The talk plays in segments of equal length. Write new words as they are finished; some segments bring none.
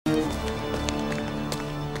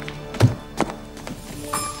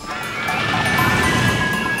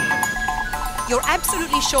You're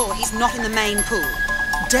absolutely sure he's not in the main pool?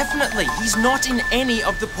 Definitely, he's not in any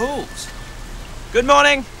of the pools. Good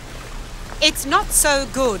morning. It's not so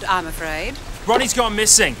good, I'm afraid. Ronnie's gone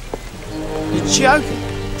missing. You're joking.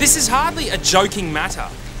 This is hardly a joking matter.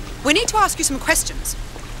 We need to ask you some questions.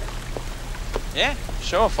 Yeah,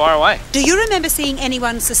 sure, fire away. Do you remember seeing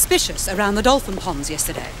anyone suspicious around the dolphin ponds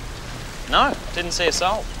yesterday? No, didn't see a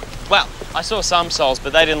soul. Well, I saw some souls,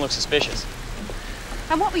 but they didn't look suspicious.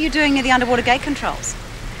 And what were you doing near the underwater gate controls?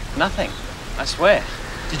 Nothing, I swear.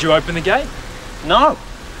 Did you open the gate? No,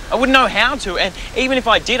 I wouldn't know how to, and even if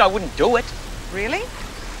I did, I wouldn't do it. Really?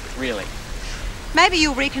 Really. Maybe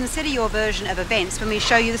you'll reconsider your version of events when we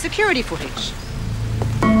show you the security footage.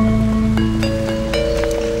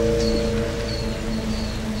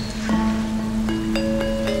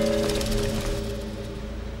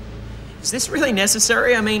 Is this really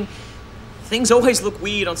necessary? I mean, things always look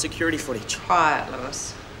weird on security footage. Quiet,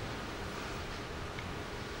 Lewis.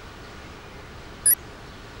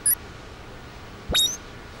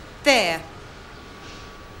 There.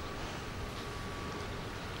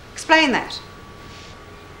 Explain that.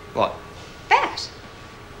 What? That.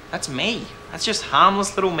 That's me. That's just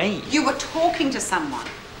harmless little me. You were talking to someone.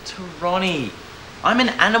 To Ronnie. I'm an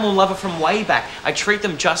animal lover from way back. I treat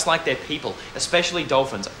them just like they're people, especially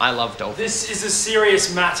dolphins. I love dolphins. This is a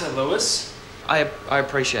serious matter, Lewis. I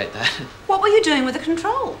appreciate that. What were you doing with the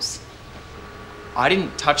controls? I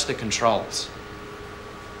didn't touch the controls.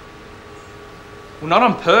 Well, not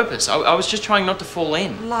on purpose. I was just trying not to fall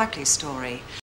in. Likely story.